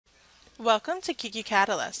Welcome to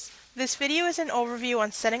QQCatalyst. This video is an overview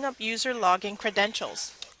on setting up user login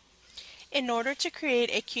credentials. In order to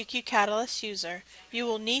create a QQCatalyst user, you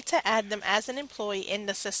will need to add them as an employee in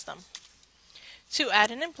the system. To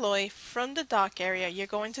add an employee, from the dock area, you're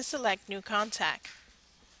going to select New Contact.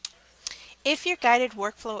 If your guided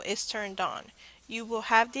workflow is turned on, you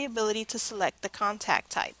will have the ability to select the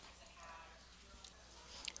contact type.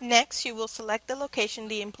 Next, you will select the location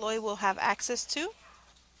the employee will have access to.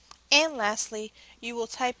 And lastly, you will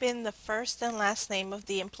type in the first and last name of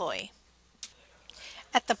the employee.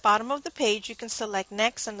 At the bottom of the page, you can select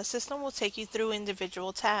Next and the system will take you through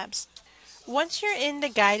individual tabs. Once you're in the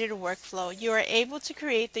guided workflow, you are able to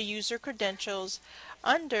create the user credentials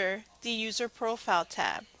under the User Profile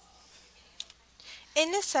tab.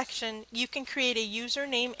 In this section, you can create a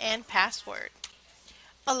username and password,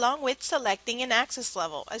 along with selecting an access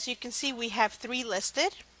level. As you can see, we have 3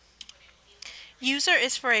 listed. User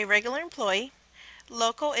is for a regular employee,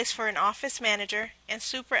 Local is for an office manager, and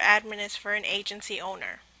Super Admin is for an agency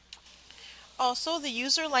owner. Also, the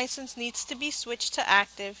user license needs to be switched to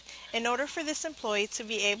active in order for this employee to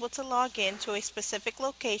be able to log in to a specific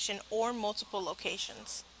location or multiple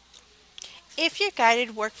locations. If your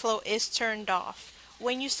guided workflow is turned off,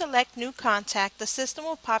 when you select New Contact, the system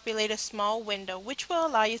will populate a small window which will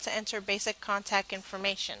allow you to enter basic contact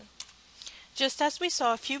information. Just as we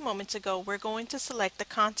saw a few moments ago, we're going to select the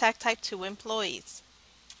contact type to employees.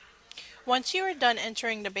 Once you are done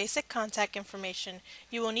entering the basic contact information,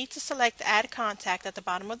 you will need to select Add Contact at the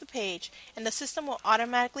bottom of the page, and the system will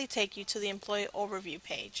automatically take you to the Employee Overview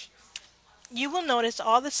page. You will notice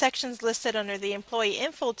all the sections listed under the Employee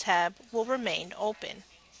Info tab will remain open.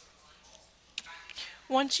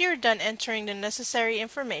 Once you're done entering the necessary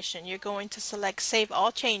information, you're going to select Save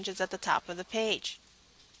All Changes at the top of the page.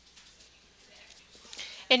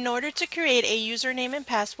 In order to create a username and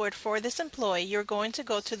password for this employee, you're going to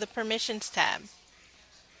go to the Permissions tab.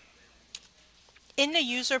 In the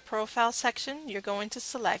User Profile section, you're going to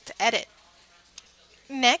select Edit.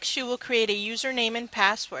 Next, you will create a username and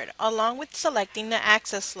password, along with selecting the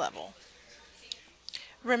access level.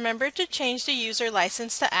 Remember to change the user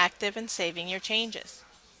license to active and saving your changes.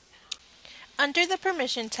 Under the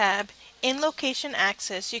Permission tab, in Location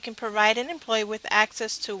Access, you can provide an employee with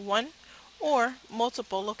access to one or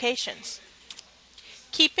multiple locations.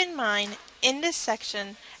 Keep in mind, in this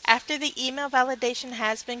section, after the email validation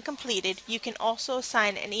has been completed, you can also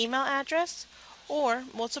assign an email address or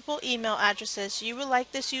multiple email addresses you would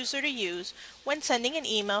like this user to use when sending an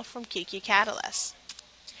email from QQCatalyst.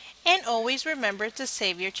 And always remember to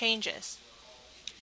save your changes.